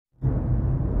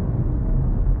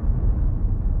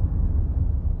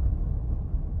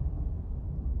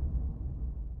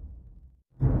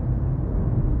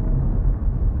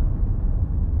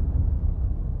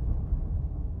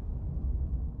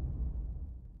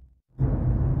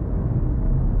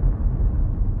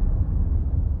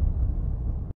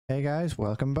Hey guys,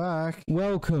 welcome back.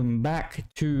 Welcome back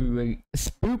to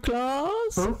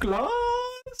Spooklaws.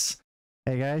 Spooklaws!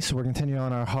 Hey guys, so we're continuing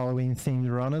on our Halloween themed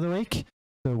run of the week.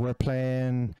 So we're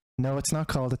playing... No, it's not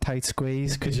called a tight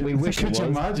squeeze. Could you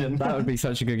imagine? That would be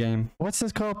such a good game. What's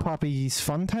this called? Poppy's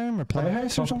Fun Time or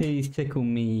Playhouse or something? Poppy's Tickle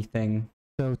Me thing.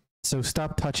 So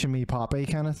stop touching me, Poppy,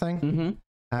 kind of thing.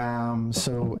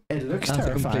 So it looks That's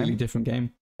terrifying. a completely different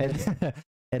game.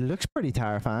 It looks pretty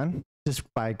terrifying just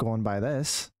by going by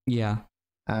this. Yeah.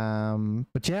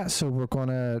 But yeah, so we're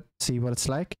gonna see what it's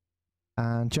like,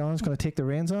 and John's gonna take the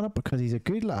reins on it because he's a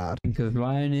good lad. Because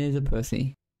Ryan is a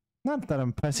pussy. Not that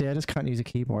I'm pussy, I just can't use a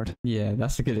keyboard. Yeah,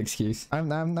 that's a good excuse. I'm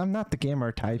not the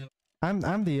gamer type. I'm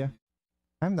the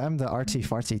artsy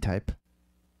fartsy type.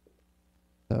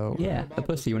 So yeah, a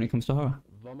pussy when it comes to horror.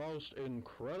 The most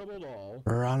incredible doll.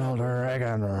 Ronald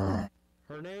Reagan.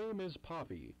 Her name is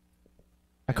Poppy.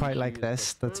 I quite like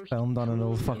this. That's filmed on an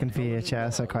old fucking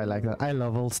VHS. I quite like that. I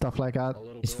love old stuff like that.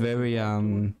 It's very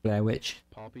Blair Witch.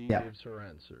 Poppy Yeah. gives her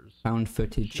answers. Found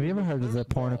footage. Have you ever heard of the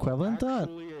porn equivalent to that?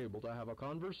 Actually able to have a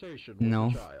conversation with No.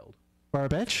 a child. For a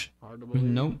bitch? Hard to believe.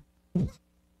 Nope.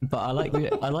 But I like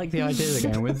the idea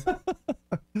they're going with.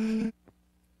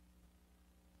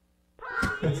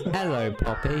 Hello,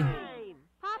 Poppy.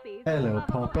 Hello,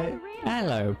 Poppy.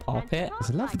 Hello, Poppy. She's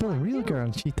a lovable real girl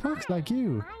and she talks like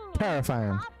you.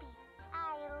 Terrifying.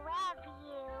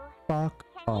 Fuck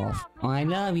off. I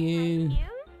love you.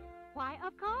 Why,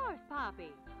 of course, Poppy.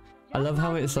 I love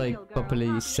how it's like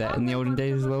properly set in the olden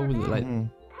days as well. With it, like,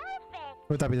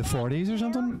 Would that be the 40s or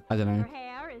something? I don't know.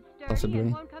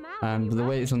 Possibly. But the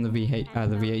way it's on the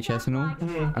VHS and all,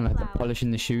 and like the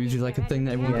polishing the shoes is like a thing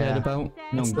that everyone cared about.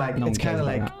 It's like, no one it's kind of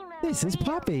cares like, about this is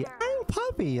Poppy, I'm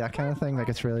Poppy, that kind of thing. Like,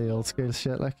 it's really old school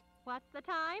shit. Like, What's the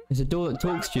time? It's a door that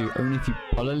talks to you only if you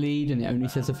pull a lead and it only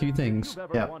says a few things.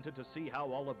 Yeah. Wanted to see how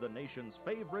all of the nation's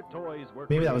favorite toys were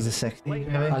maybe that was the 60s.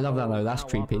 created. Maybe. I love that though, that's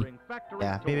creepy.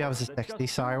 Yeah, maybe that was the 60s.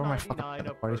 Sorry, where am I fucking at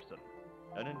the party?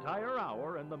 An entire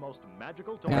hour and the most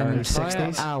magical toys. Yeah, An in the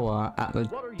entire 60s. hour at the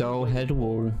doll head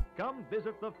wall. Come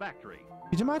visit the factory.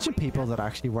 Could you imagine people that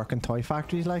actually work in toy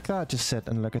factories like that just sit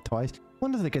and look at toys?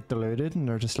 When do they get deluded and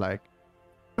they're just like,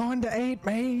 going to eat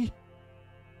me?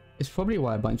 It's probably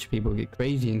why a bunch of people get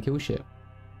crazy and kill shit. I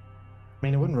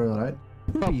mean, it wouldn't rule it out.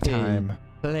 Poppy. Playtime.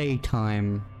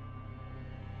 Playtime.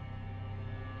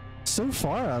 So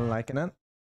far, I'm liking it.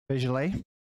 Visually.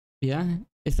 Yeah,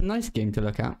 it's a nice game to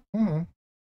look at.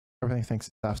 Everything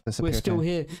thinks stuff's disappeared. We're still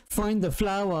here. Find the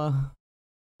flower.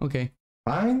 Okay.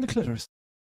 Find the clitoris.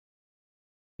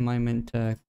 Am I meant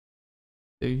to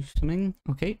do something?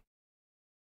 Okay.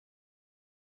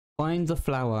 Find the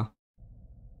flower,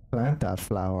 Plant that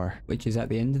flower. which is at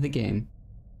the end of the game.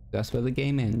 That's where the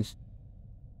game ends.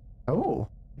 Oh,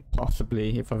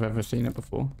 Possibly, if I've ever seen it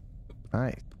before.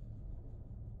 nice.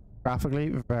 Graphically,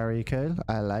 very cool.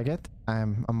 I like it.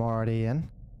 I'm already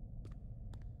in.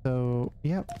 So,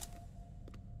 yep.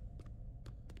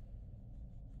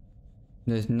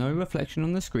 There's no reflection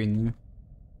on the screen though.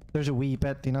 There's a wee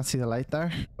bit. Do you not see the light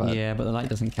there? But Yeah, but the light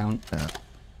doesn't count.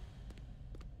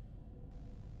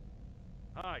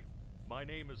 Hi, my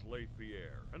name is Loaf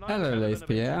Pierre. And Hello, I'm Loaf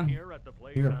Pierre. here at the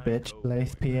You're a Playtime bitch, Code Laith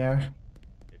Toys. Pierre.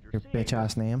 If you're Your seeing bitch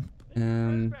ass name.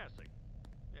 trespassing.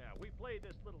 Yeah, we played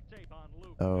this little tape on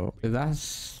loop. Oh. So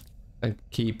that's a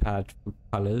keypad for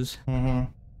colours.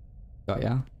 Got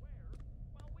ya.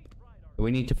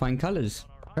 We need to find colours.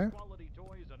 Okay.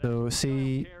 So,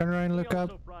 see, turn around, look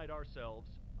up.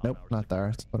 Nope, not there.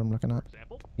 That's what I'm looking at.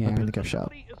 Yeah. I've been to gift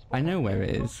shop. I know where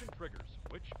it is.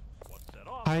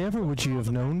 However, would you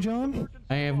have known, John?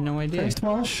 I have no idea. Christ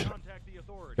wash?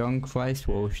 John Christ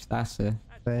Walsh. That's a.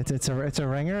 It's a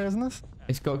ringer, isn't it?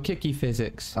 It's got kicky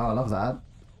physics. Oh, I love that.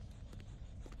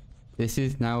 This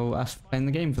is now us playing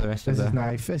the game for the rest This of is the.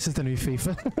 nice. This is the new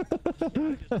FIFA.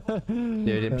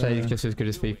 Dude, it plays just as good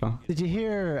as FIFA. Did you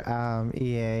hear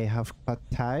EA have cut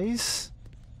ties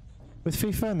with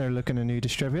FIFA and they're looking a new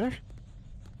distributor?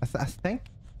 I think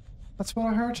that's what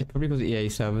I heard. Probably because EA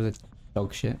servers are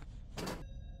dog shit.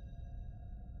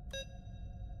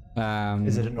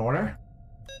 Is it in order?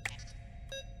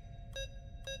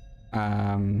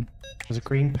 Was it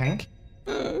green, pink?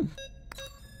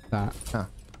 That. Huh.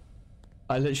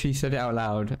 I literally said it out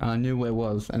loud and I knew what it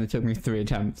was and it took me 3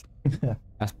 attempts.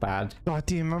 That's bad. God,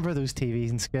 do you remember those TVs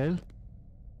in school?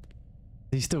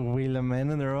 They used to wheel them in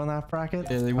and they're on that bracket.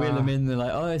 Yeah, they wheel them in, they're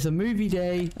like, oh, it's a movie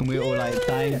day. And we were all like,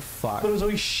 dang, fuck. But it was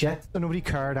always shit, so nobody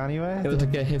cared anyway. It was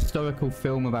like a historical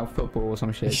film about football or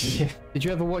some shit. Yeah. Did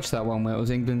you ever watch that one where it was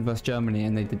England versus Germany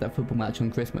and they did that football match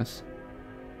on Christmas?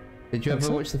 Did you Think ever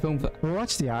so? watch the film for? We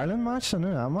watched the Ireland match. I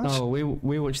know that much. Oh,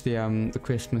 we watched the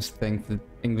Christmas thing for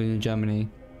England and Germany.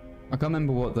 I can't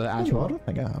remember what the actual. I don't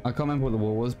think I have. I can't remember what the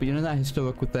war was, but you know that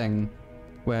historical thing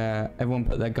where everyone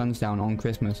put their guns down on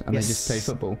Christmas and Yes. they just played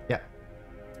football. Yeah.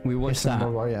 We watched Yes, that,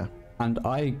 World War, yeah. and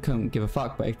I couldn't give a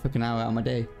fuck, but it took an hour out of my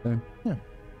day. So. Yeah.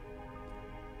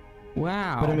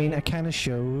 Wow. But I mean, it kind of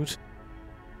showed,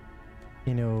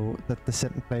 you know, that they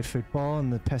sit and played football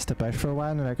and they pissed about for a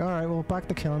while and they're like, alright, well, back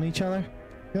to killing each other.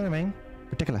 You know what I mean?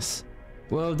 Ridiculous.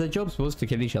 Well, their jobs was to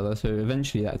kill each other, so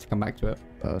eventually they had to come back to it.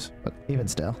 Suppose. But even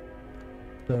still.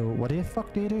 So, what the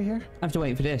fuck do you do here? I have to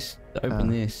wait for this to open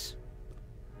this.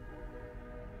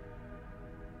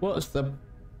 What's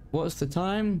the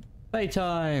time?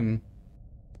 Playtime.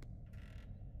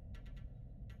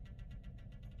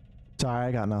 Sorry,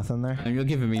 I got nothing there. And you're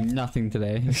giving me nothing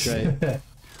today. It's great.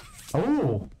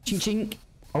 Oh! Chink chink.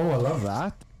 Oh, I love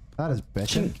that. That is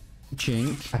bitchin'.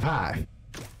 Chink. Chink. High.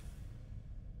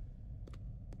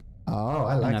 Oh,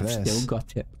 I like And I've this. still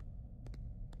got it.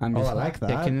 I'm Oh, just I like that.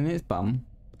 kicking in its bum.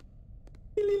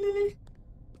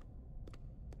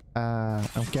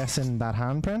 I'm guessing that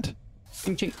handprint.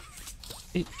 Chink chink.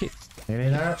 Chink chink. Nearly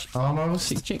there.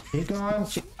 Almost. Chink chink. Keep going. I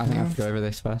think I have to go over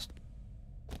this first.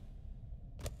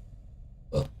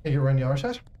 You're in your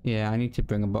set? Yeah, I need to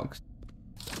bring a box.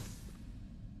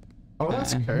 Oh,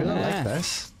 that's cool. I like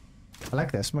this. I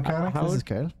like this mechanic. This is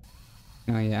cool.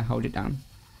 Oh yeah, hold it down.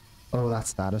 Oh,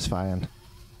 that's satisfying.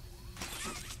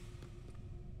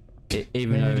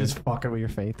 Even Then though you just fuck it with your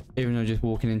feet. even though just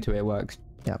walking into it works.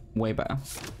 Yep. Way better.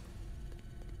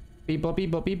 Beep bop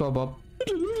beep bop beep bop bop.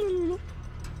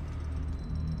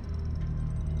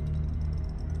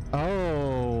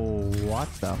 Oh,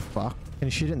 what the fuck? Can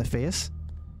you shoot it in the face?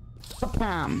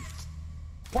 Bam.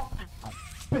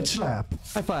 Bitch slap.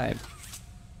 High five.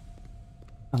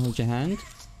 I hold your hand.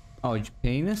 I hold your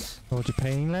penis. Hold your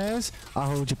pain layers. I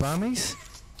hold your bummies.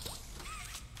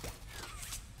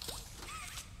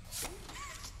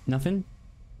 Nothing.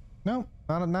 No,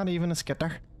 not even a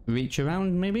skitter. Reach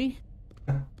around maybe.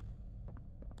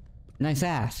 Nice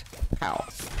ass. Pow.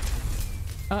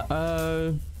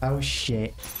 Uh-oh. Oh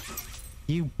shit.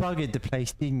 You buggered the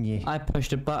place, didn't you? I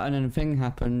pushed a button and a thing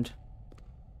happened.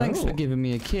 Thanks for Oh. giving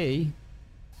me a key.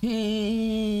 Is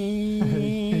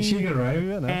she gonna ride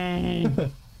with it now?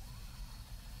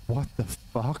 What the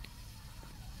fuck?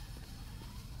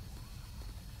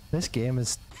 This game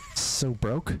is so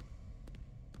broke.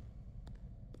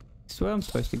 Swear I'm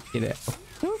supposed to get it.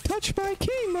 Don't touch my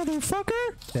key,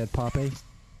 motherfucker! Dead Poppy.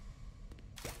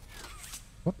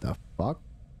 What the fuck?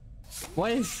 Why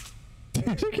is...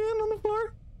 There's a can on the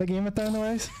floor. Like aim it down the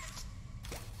ways.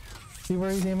 See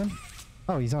where he's aiming?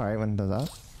 Oh, he's alright when he does that.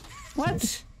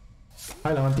 What?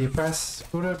 Hold on, do you press?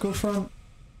 Go front.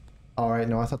 Alright,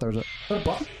 no, I thought there was a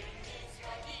button.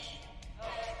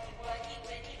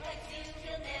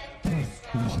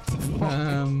 What the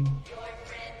fuck?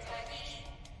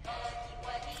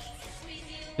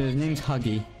 His name's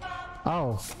Huggy.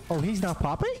 Oh, he's not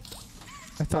Poppy?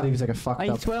 I thought he was like a fucked I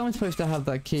up. swear I'm supposed to have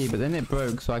that key, but then it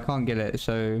broke, so I can't get it,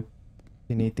 so...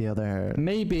 You need the other...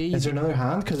 Maybe... Is there another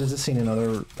hand? Because I just seen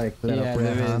another, like, little Yeah, red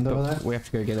there is, hand over but there. we have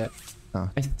to go get it. Oh.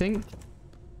 I think...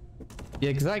 Yeah,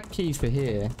 because that key's for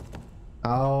here.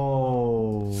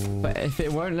 Oh. But if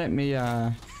it won't let me,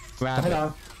 grab Hold it...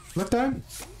 on. Look down.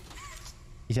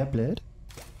 Is that blood?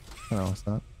 No, it's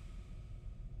not.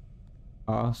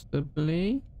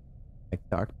 Possibly? Like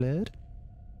dark blood?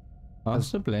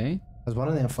 Possibly. Has one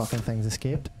of them fucking things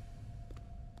escaped?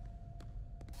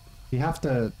 You have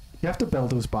to build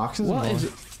those boxes. What and is all.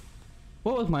 it?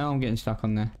 What was my arm getting stuck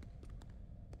on there?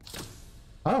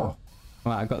 Oh.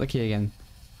 Right, I got the key again.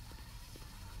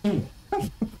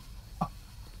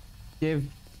 Give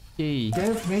key.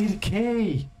 Give me the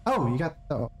key. Oh, you got.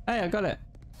 Oh. Hey, I got it.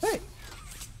 Hey.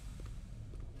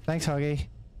 Thanks, Huggy.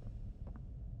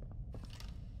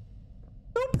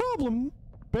 No problem,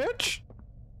 bitch.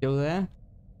 Still there?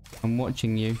 I'm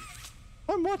watching you.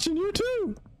 I'm watching you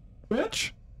too,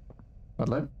 bitch. I'd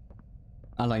like.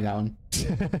 I like that one.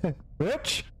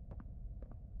 Bitch.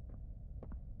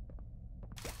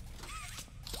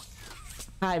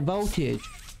 High voltage.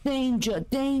 Danger,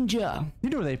 danger. You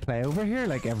know they play over here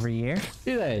like every year.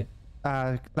 Do they?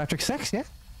 Electric Six, yeah.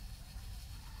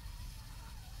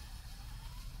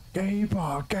 Gay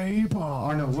bar, gay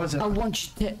bar. Or no, was it? I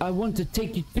want to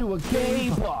take you to a gay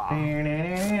bar.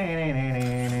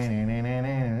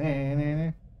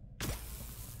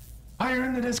 Fire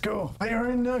in the disco.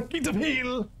 Fire in the Keith of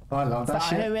Heel. Oh, I love that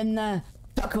Fire shit. in the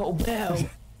Taco Bell.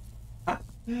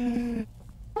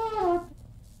 Oh,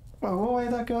 what way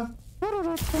that go?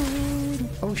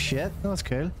 Oh shit, that was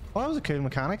cool. Oh, that was a cool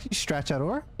mechanic. You stretch that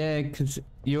over. Yeah, because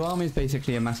your arm is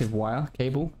basically a massive wire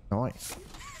cable. Nice.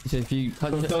 So if you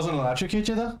touch It it, doesn't electrocute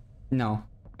you though? no,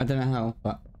 I don't know how,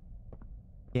 but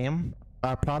Game?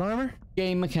 Plot armor?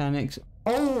 game mechanics.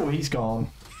 Oh, he's gone.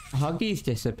 Huggy's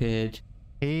disappeared.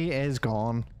 He is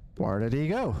gone. Where did he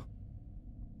go?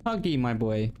 Huggy, my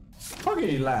boy.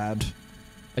 Okay, lad.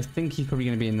 I think he's probably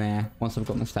going to be in there once I've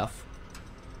got my stuff.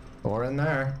 Or in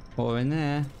there. Or in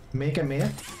there. Make a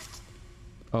mate.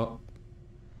 Oh,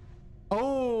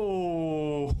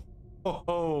 Oh.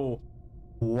 Oh.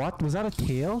 What? Was that a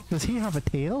tail? Does he have a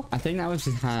tail? I think that was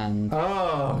his hand.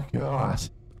 Oh, God.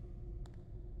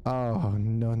 Oh,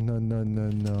 no, no, no, no,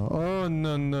 no. Oh,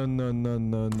 no, no, no, no,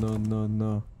 no, no, no,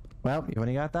 no. Well, you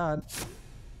only got that.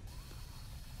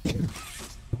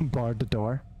 Barred the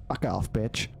door. Fuck off,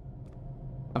 bitch.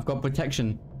 I've got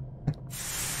protection.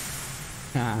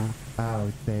 Ah,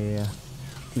 Oh, dear.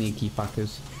 sneaky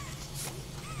fuckers.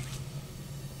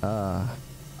 I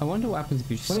wonder what happens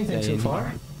if you What do you think stay so in far?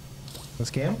 here. This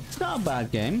game? It's not a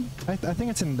bad game. I think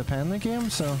it's an independent game,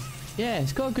 so... Yeah,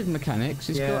 it's got good mechanics.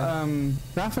 It's Yeah. got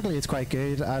Graphically, it's quite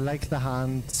good. I like the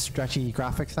hand stretchy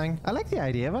graphic thing. I like the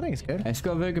idea of it. I think it's good. it's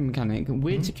got a very good mechanic.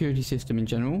 Weird security system in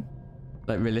general,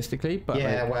 like realistically, but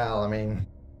Yeah, like, well, I mean...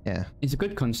 Yeah. it's a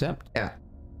good concept. Yeah.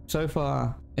 So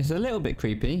far, it's a little bit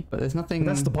creepy, but there's nothing.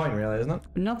 But that's the point, really, isn't it?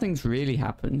 Nothing's really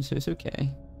happened, so it's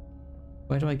okay.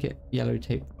 Where do I get yellow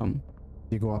tape from?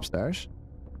 You go upstairs.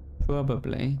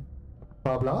 Probably.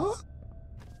 Blah, blah.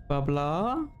 Blah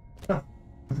blah.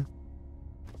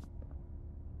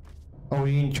 Oh,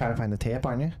 you can try to find the tape,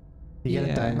 aren't you? You get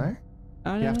it down Yeah. there?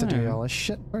 I You have to don't do know. all this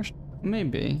shit first.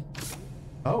 Maybe.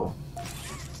 Oh.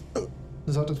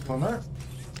 Is that the one there?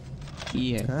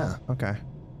 Yeah. Ah, okay.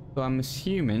 So I'm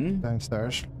assuming.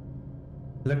 Downstairs.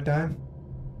 Look down.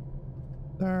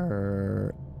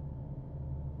 There.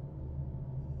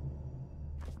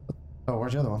 Oh,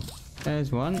 where's the other one?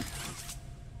 There's one.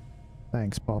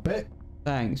 Thanks, Poppy.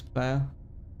 Thanks, player.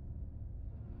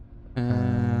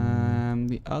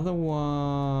 The other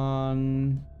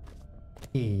one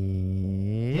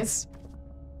Is.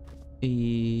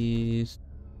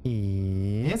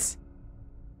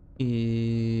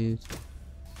 is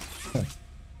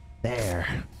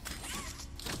There.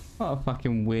 what a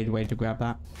fucking weird way to grab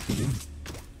that.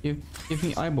 Give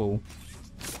me eyeball.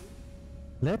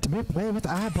 Let me play with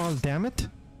eyeball, damn it.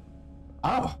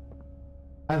 Oh.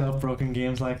 I love broken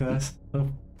games like this. Oh.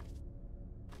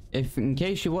 If in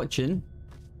case you're watching,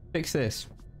 fix this.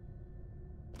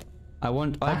 I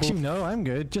want eyeball. Actually, no, I'm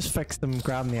good. Just fix them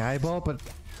grabbing the eyeball, but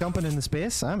jumping into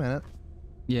space, I'm in it.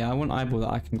 Yeah, I want eyeball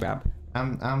that I can grab.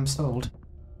 I'm sold.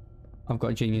 I've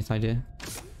got a genius idea.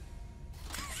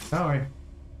 Don't worry.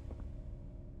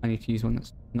 I need to use one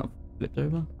that's not flipped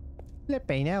over. Let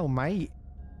me know, mate.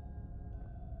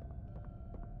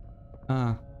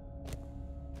 Ah.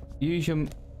 Use your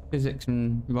physics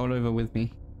and roll over with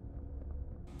me.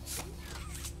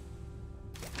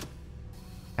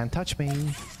 Can't touch me.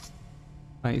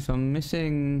 Right, so I'm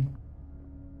missing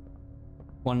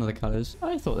one of the colours.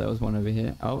 I thought there was one over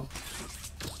here. Oh.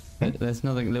 There's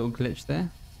another little glitch there.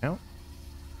 No.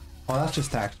 Oh, that's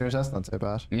just textures. That's not so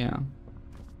bad. Yeah.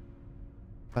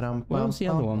 But Where's the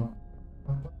other one?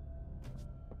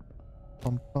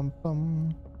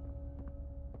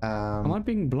 Am I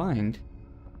being blind?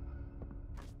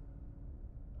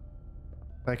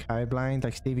 Like high blind,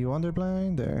 like Stevie Wonder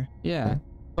blind, or Yeah.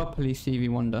 Properly Stevie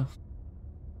Wonder.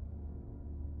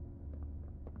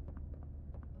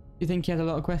 You think he had a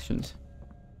lot of questions?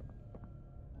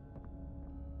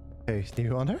 who? Stevie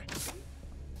Wonder?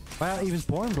 Well, he was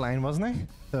born blind, wasn't he?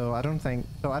 So I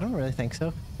don't really think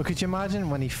so. But could you imagine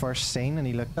when he first seen and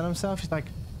he looked at himself? He's like,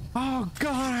 "Oh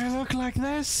God, I look like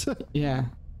this. Yeah.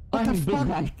 What the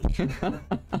fuck?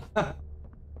 fuck?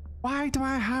 Why do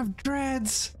I have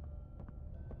dreads?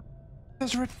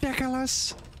 That's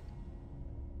ridiculous."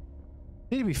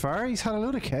 To be fair, he's had a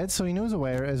load of kids, so he knows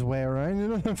his way around. You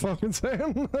know what I'm fucking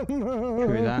saying?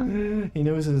 True that. He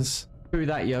knows his. True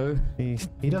that, yo. He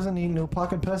doesn't need no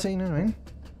pocket pussy, you know what I mean?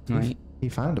 Right. He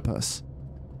found a puss.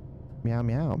 Meow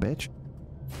meow, bitch.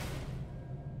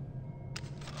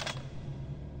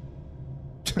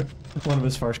 One of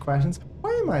his first questions.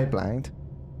 Why am I blind?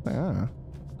 Ah,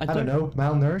 I don't know.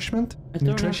 Malnourishment? I don't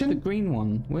Nutrition? have the green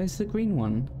one. Where's the green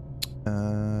one?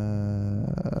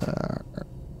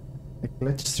 It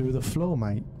glitched through the flow,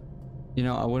 mate. You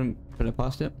know, I wouldn't put it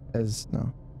past it.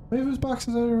 No. Maybe those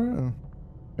boxes are.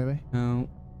 Maybe. No.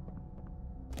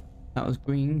 That was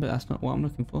green, but that's not what I'm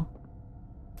looking for.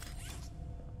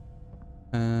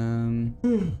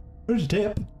 Where's the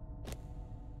tip?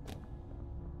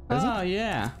 Is Oh, it?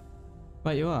 yeah.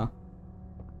 Right, you are.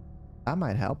 That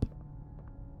might help.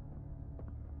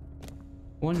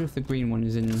 I wonder if the green one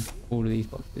is in all of these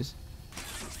boxes.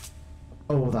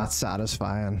 Oh, that's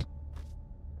satisfying.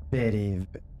 Very.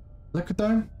 Look it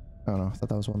down. Oh no, I thought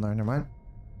that was one there. Never mind.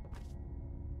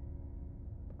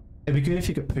 It'd be good if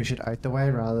you could push it out the way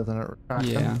rather than it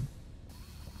retracting. Yeah.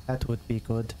 That would be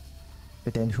good.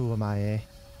 But then who am I?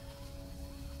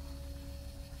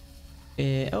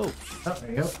 Oh, Oh, there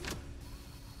you go.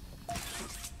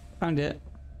 found it.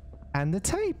 And the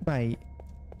tape, mate.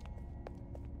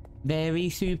 Very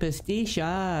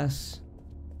superstitious.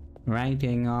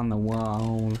 Writing on the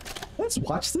wall. Let's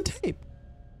watch the tape.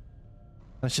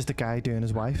 That's just a guy doing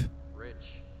his wife. Rich,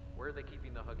 where are they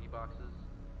keeping the Huggy boxes?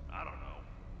 I don't know.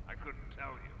 I couldn't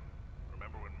tell you.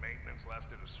 Remember when maintenance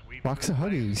left it a sweep? Box of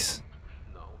Huggies.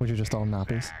 No. Which are just all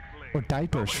nappies. Exactly. Or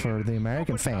diapers for the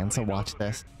American fans that watch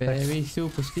this. Very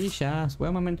superstitious. Where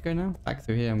am I meant to go now? Back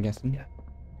through here, I'm guessing. Yeah.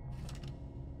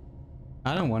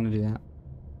 I don't want to do that.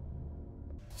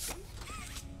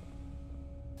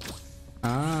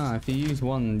 Ah, if you use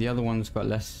one, the other one's got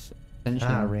less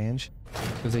attention. Range.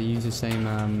 Because they use the same,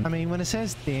 I mean, when it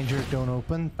says danger, don't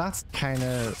open, that's kind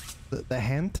of the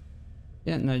hint.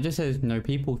 Yeah, no, it just says no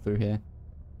people through here.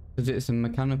 Because it's a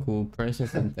mechanical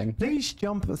processing thing. Please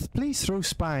please throw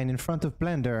spine in front of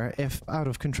blender if out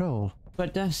of control.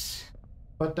 But that's...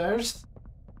 But there's...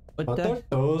 But that's...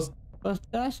 those. But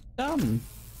that's dumb.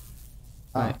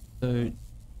 Ah. Right, so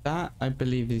that, I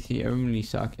believe, is the only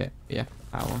circuit. Yeah,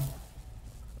 power.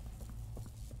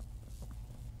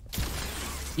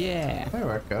 Yeah. There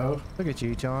we go. Look at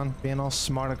you, John, being all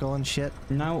smarticle and shit.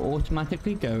 Now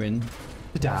automatically going.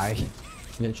 To die.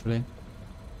 Literally.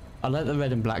 I like the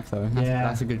red and black though.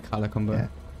 That's a good color combo. Yeah.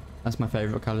 That's my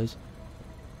favorite colors.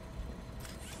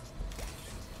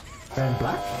 Red and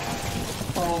black?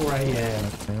 Oh, right, yeah.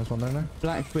 There's one there now.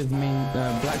 Black with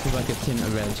black with like a tint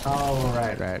of red. Oh,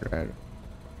 right.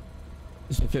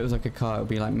 So if it was like a car, it would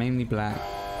be like mainly black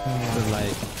with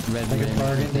like red. Like a rims and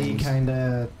burgundy things. kind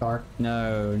of dark.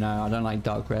 No, I don't like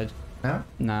dark red. No?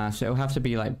 Nah, so it'll have to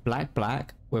be like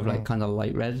black with like kind of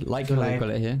light red. Like So how they've like- got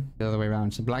it here, the other way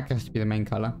around. So black has to be the main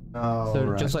color. Oh, So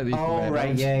right. just like these Oh, red right,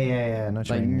 ones. yeah. Not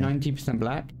Like sure. 90%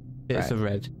 black, bits Right. of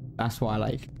red. That's what I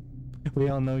like. We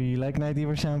all know you like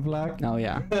 90% black. Oh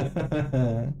yeah.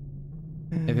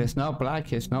 If it's not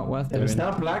black, it's not worth If doing. it's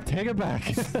not black, take it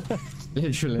back.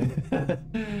 Literally.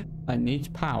 I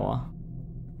need power.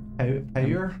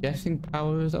 Power? Guessing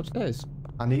power is upstairs.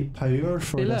 I need power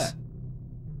for Hey, this.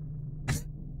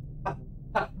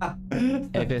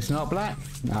 If it's not black,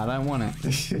 I don't want it.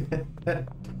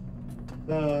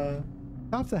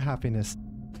 Stop the happiness.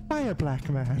 Buy a black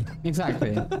man.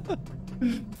 Exactly.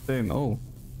 Boom. Oh.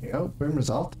 There you go, boom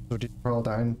result. So did you crawl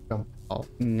down, jump off?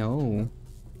 No.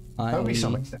 That would be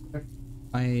something.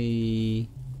 I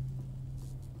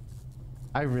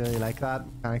really like that.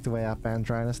 I like the way that bends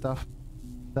around and stuff.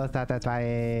 That's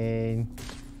fine.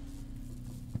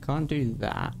 can't do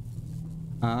that.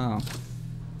 Oh.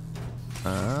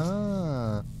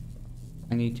 Ah.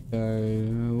 I need to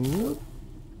go whoop,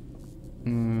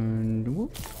 and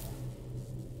whoop,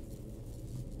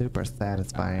 Super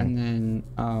satisfying. and then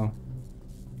oh.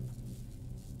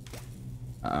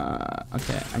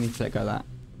 Okay, I need to let go of that.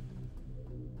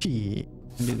 Gee.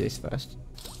 And do this first.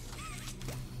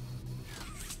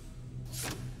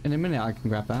 In a minute I can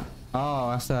grab that.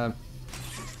 Oh, that's a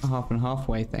half and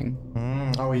halfway thing.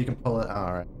 Oh, you can pull it.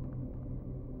 Alright.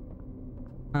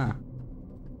 Ah.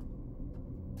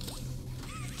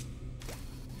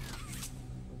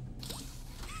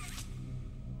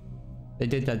 They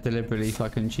did that deliberately so I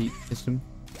couldn't cheat the system.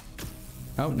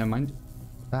 Oh, never mind.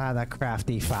 Ah, the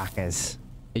crafty fuckers.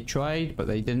 They tried, but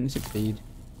they didn't succeed.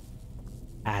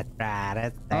 I tried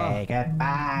to say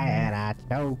goodbye and I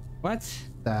choked. What?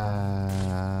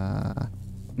 Uh,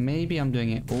 Maybe I'm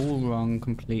doing it all wrong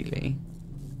completely.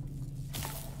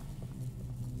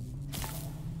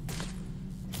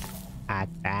 I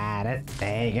tried to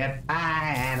say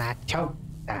goodbye and I choked.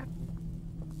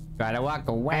 Try to walk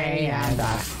away and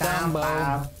I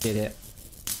stumble. Did it.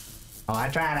 Oh, I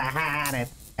try to hide it.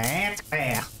 It's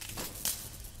clear.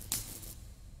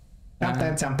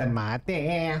 Something, my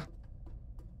dear.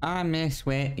 I miss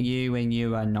with you when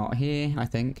you are not here, I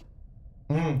think.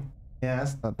 Yeah,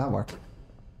 that worked.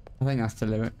 I think that's the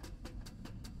lyric.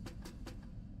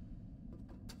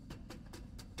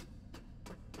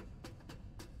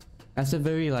 That's a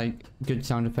very, like, good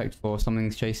sound effect for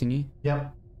something's chasing you.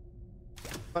 Yep.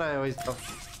 What I always do.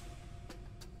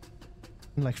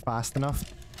 Like fast enough.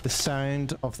 The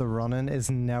sound of the running is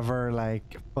never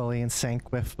like fully in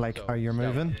sync with like how you're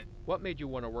moving. What made you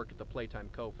want to work at the Playtime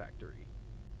Co. factory?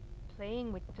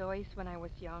 Playing with toys when I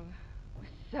was young was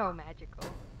so magical.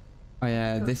 Oh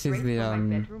yeah, Go this is straight the from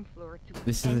my bedroom floor to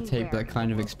this is the tape anywhere that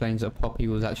kind of in the explains that Poppy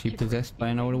was actually possessed by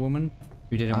an older woman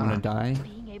who didn't want to die, world.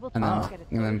 Being able to and then work at a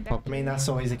and then toy Pop I mean, that's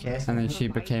always the case. and then she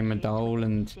provides became a kids doll, with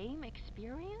and the same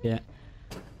experience? yeah.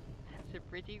 That's a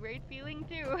pretty great feeling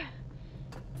too.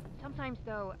 Sometimes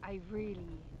though, I really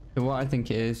So what I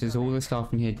think it is all the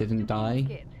staff in here didn't die,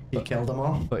 kid. You killed them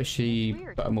all. but she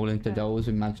Weird, put them all into because dolls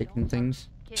with magic and things.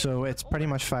 kids So it's pretty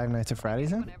much Five Nights at Freddy's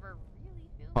then? whenever really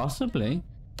feels Possibly.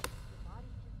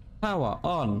 Power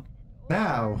on.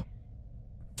 Now.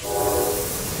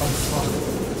 Oh fuck.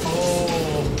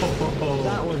 Oh.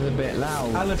 That was a bit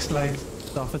That loud. looks like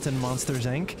stuff that's in Monsters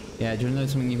Inc. Yeah, do you want to know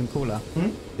something even cooler?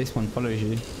 Hmm? This one follows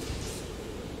you.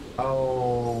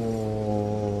 Oh.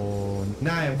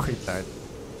 Now I am creeped out.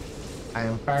 I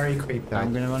am very creeped out.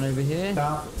 I'm gonna run over here,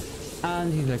 Stop.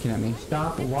 and he's looking at me.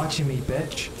 Stop watching me,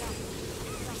 bitch.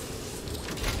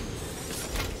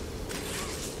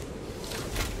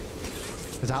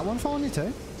 Is that one following you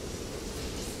too?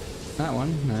 That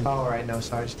one? No. Oh, right, no,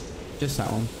 sorry. Just that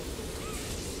one.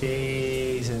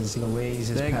 Jesus Louise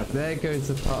is There, pep. there goes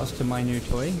the parts to my new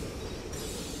toy.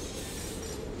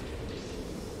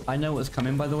 I know what's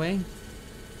coming, by the way.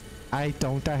 I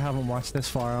haven't watched this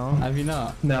far on. Have you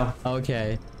not? No,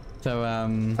 Okay. So,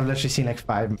 I've literally seen like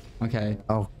 5. okay.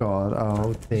 Oh god,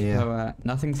 oh dear. So,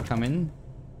 nothing's coming.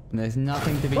 And there's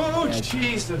nothing to be Oh scared.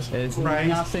 Jesus There's Christ.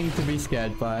 nothing to be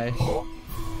scared by.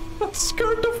 That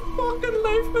scared the fucking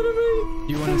life out of me.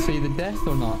 Do you want to see the death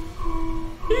or not?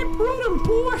 He brought him,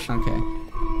 boy.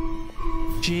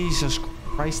 Okay. Jesus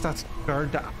Christ, that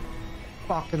scared the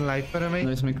fucking life out of me.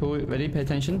 Know something cool? Ready? Pay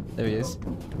attention. There he is.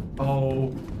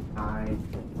 Oh my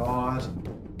god.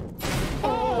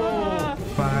 Oh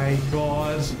my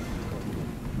god.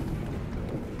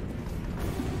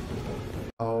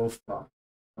 Oh fuck.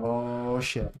 Oh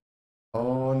shit.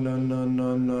 Oh no no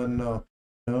no no no.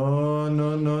 No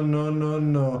no no no no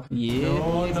no. Yeah.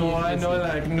 No yes, no yes, I yes, know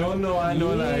yes. like no I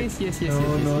know like Yes, yes, yes,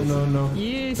 no yes, no yes, no no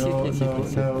Yes, no yes, yes, no yes,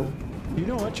 yes. no. You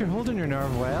know what? You're holding your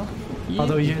nerve well. Yes,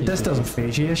 Although yes, yes, this yes, doesn't yes.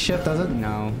 phase you as shit, does it?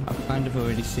 No, I've kind of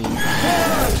already seen.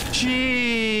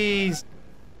 Jeez.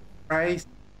 Christ.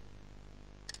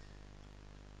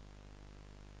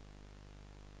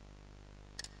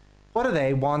 What do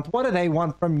they want? What do they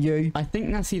want from you? I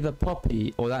think that's either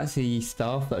Poppy or that's the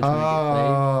staff that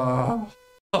are trying to get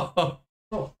Oh.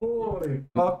 Holy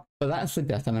fuck. But that's the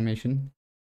death animation.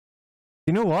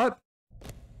 You know what?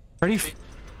 Pretty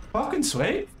fucking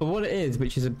sweet. But what it is,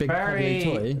 which is a big Very,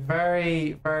 Poppy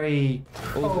toy, very.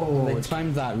 oh, Oh, they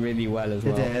timed that really well as it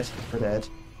well. did. It did.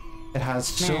 It has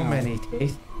so Meow. many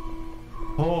teeth.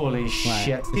 Holy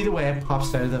shit. See the way it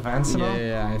pops out of the vents and all?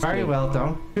 Yeah, it's Very good. well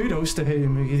done. Kudos to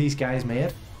who these guys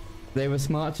made. They were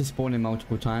smart to spawn him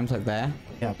multiple times, like there.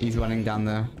 Yeah. He's running down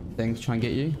the thing to try and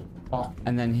get you. Oh.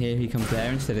 And then here he comes there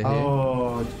instead of here.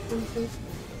 Oh,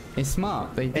 It's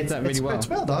smart. They did that really well. It's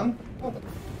well done. Well done.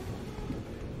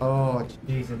 Oh,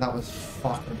 Jesus, that was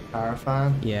fucking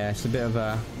terrifying. Yeah, it's a bit of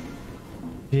a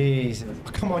Jesus.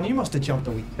 Oh, come on, you must have jumped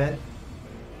a wee bit.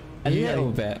 a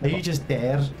little bit. Are you just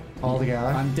dead altogether?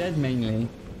 I'm dead mainly,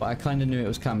 but I kind of knew it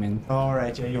was coming.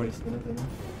 Alright, yeah, you already seen it, didn't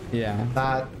you? Yeah.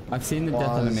 That, I've seen the death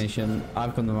was- animation.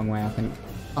 I've gone the wrong way, I think.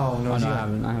 oh no, Oh no, you- I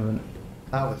haven't. I haven't.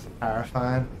 that was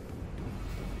terrifying.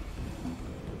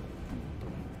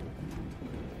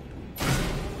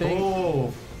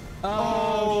 Oh.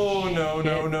 Oh, no,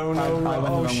 no, shit. no, no, I no. went the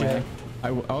Oh, wrong shit.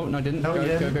 way. Oh, no, I didn't. No, go, you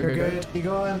didn't. Go, go, You're go, good. go. You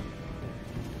going?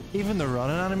 Even the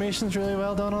running animation's really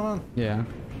well done on it. Yeah.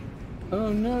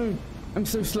 Oh no. I'm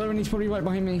so slow and he's probably right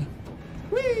behind me.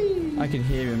 Whee! I can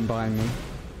hear him behind me.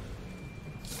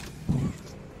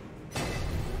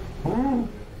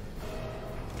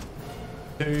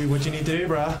 Do what you need to do,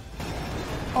 bruh.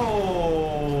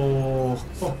 Oh.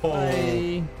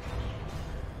 Bye.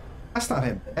 That's not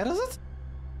him dead, is it?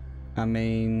 I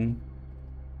mean,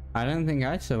 I don't think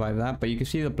I'd survive that, but you can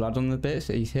see the blood on the bits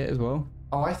that he's hit as well.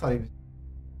 Oh, I thought he was.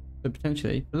 So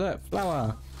potentially. Look,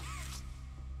 flower.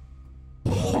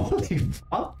 Holy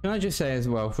fuck. Can I just say as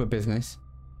well, for business,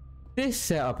 this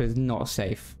setup is not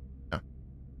safe.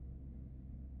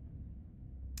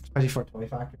 Especially for toy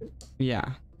factories. Yeah.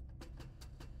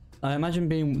 I imagine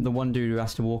being the one dude who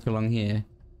has to walk along here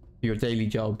for your daily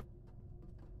job.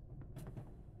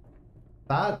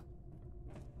 That.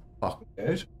 Fucking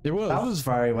good. It was. That was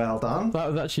very well done.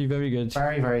 That was actually very good.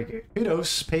 Very, very good.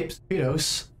 Kudos, peeps.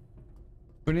 Kudos.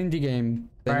 For an indie game,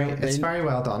 It's very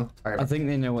well done. Very I well. think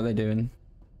they know what they're doing.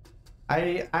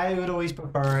 I would always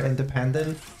prefer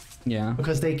independent Yeah.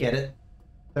 because they get it.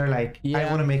 They're like, I Yeah.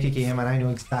 want to make a game and I know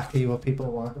exactly what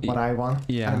people want, what I want.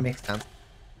 Yeah. And it makes sense.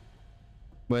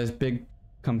 Whereas big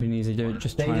companies, they don't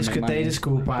just. They try and just make money. they just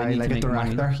go by need like to a make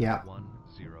money. director. Yeah.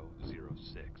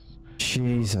 1006.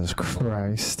 Jesus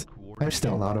Christ. I'm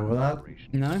still not over that.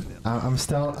 No. I'm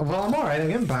still. Well, I'm alright. I'm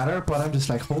getting better, but I'm just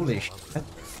like, holy shit.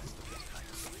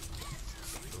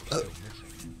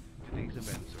 Today's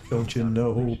events are Don't you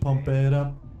know? Pump it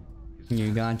up.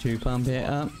 You got to pump it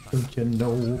up. Don't you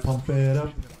know? Pump it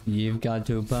up. You've got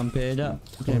to pump it up.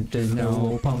 Don't you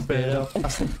know? Pump it up.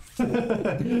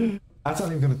 That's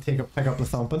not even gonna pick up the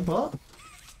thumping, but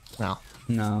no.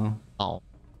 No. Oh.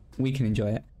 We can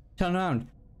enjoy it. Turn around.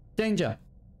 Danger.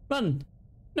 Run.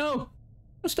 No.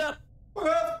 Stop.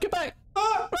 Get back.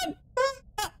 Run.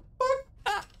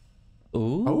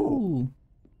 Ooh.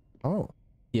 Oh.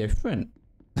 Different.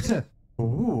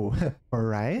 Ooh.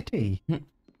 Variety.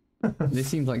 This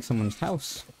seems like someone's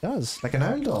house. It does. Like an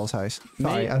old doll's house.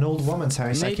 Sorry, May- an old woman's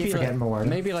house. I keep like, forgetting my word.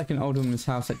 maybe like an old woman's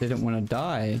house that didn't want to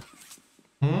die.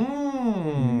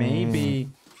 Hmm. Maybe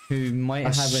who might A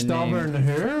have stubborn a name.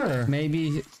 her.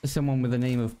 Maybe someone with the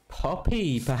name of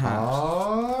Poppy, perhaps.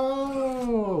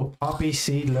 Oh, poppy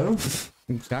seed loaf.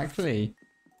 Exactly.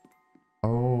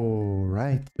 Oh,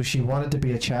 right. So she wanted to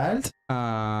be a child?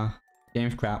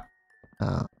 Game's crap.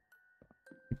 Ah.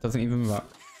 It doesn't even work.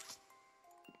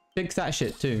 Fix that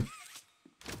shit too.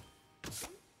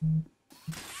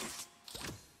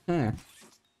 Huh.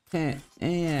 Yeah.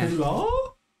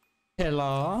 Hello?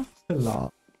 Hello.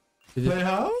 Hello. Is it-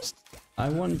 Playhouse? I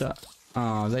wonder.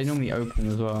 Oh, they normally open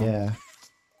as well. Yeah.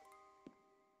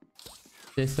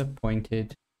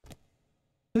 Disappointed.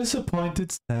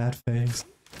 Disappointed sad face.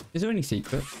 Is there any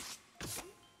secrets?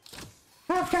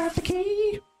 I've got the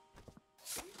key.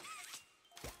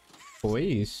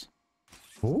 Boys.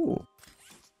 Ooh.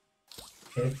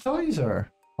 Toys or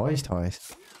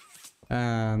toys?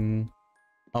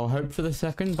 I'll hope for the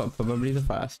second, but probably the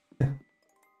first.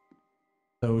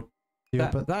 So,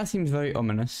 That seems very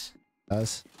ominous.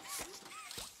 does.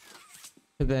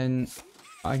 But then,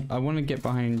 I want to get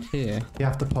behind here. You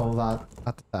have to pull that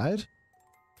at the side.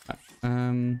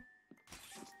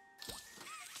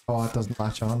 Oh, it doesn't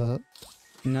latch on, does it?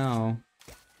 No.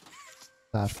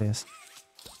 Sad face.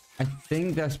 I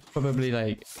think that's probably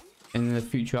like in the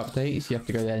future updates. You have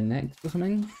to go there next or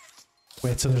something.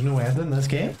 Wait, so there's no end in this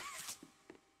game?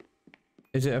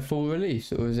 Is it a full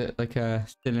release or is it like a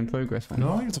still in progress one?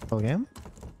 No, I think it's a full game.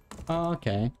 Oh,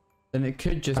 okay. Then it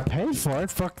could just. I paid for it,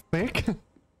 fuck's sake.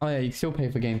 Oh yeah, you can still pay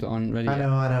for games that aren't ready I yet.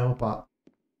 know, but...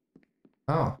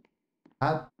 Oh.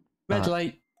 Red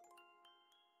light.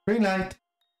 Green light.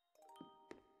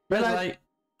 Red light.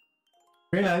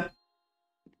 Green light.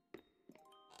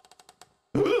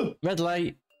 Red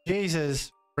light.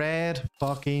 Jesus. Red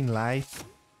fucking light.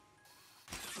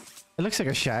 It looks like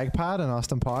a shag pad in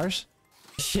Austin Powers.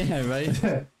 Yeah,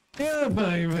 right. Yeah,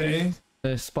 baby.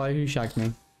 The spy who shagged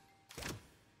me.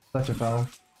 Such a film.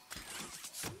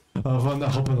 I want to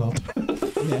hop a lot.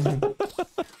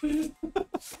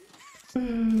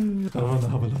 I want to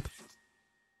hop a lot.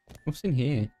 What's in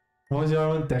here? What was the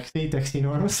other one? Dixie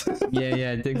Normus.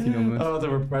 Yeah, Dixie Norman. Oh, they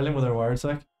were brilliant with their words,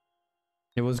 like.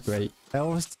 It was great. It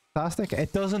was fantastic.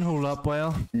 It doesn't hold up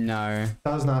well. No,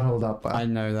 Does not hold up well. I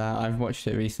know that. I've watched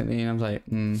it recently and I was like,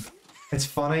 It's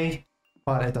funny,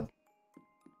 but it doesn't.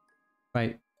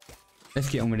 right. Let's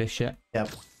get on with this shit. Yep.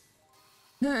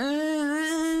 You're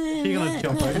gonna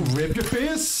jump out and rip your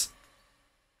face?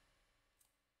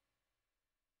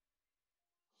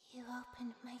 You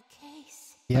opened my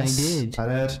case. Yes, did. I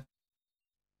did.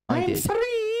 I I'm did.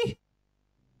 3!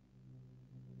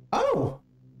 Oh!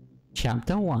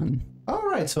 Chapter 1.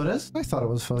 Alright, so it is. I thought it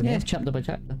was full Yeah, game. it's chapter by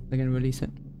chapter. They're going to release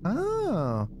it.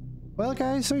 Oh. Well,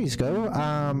 guys, there you go.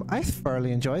 I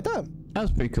thoroughly enjoyed that. That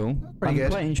was pretty cool. Pretty I'm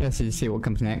good. quite interested to see what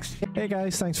comes next. Hey,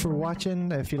 guys, thanks for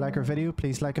watching. If you like our video,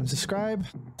 please like and subscribe.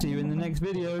 See you in the next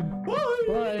video.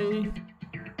 Bye.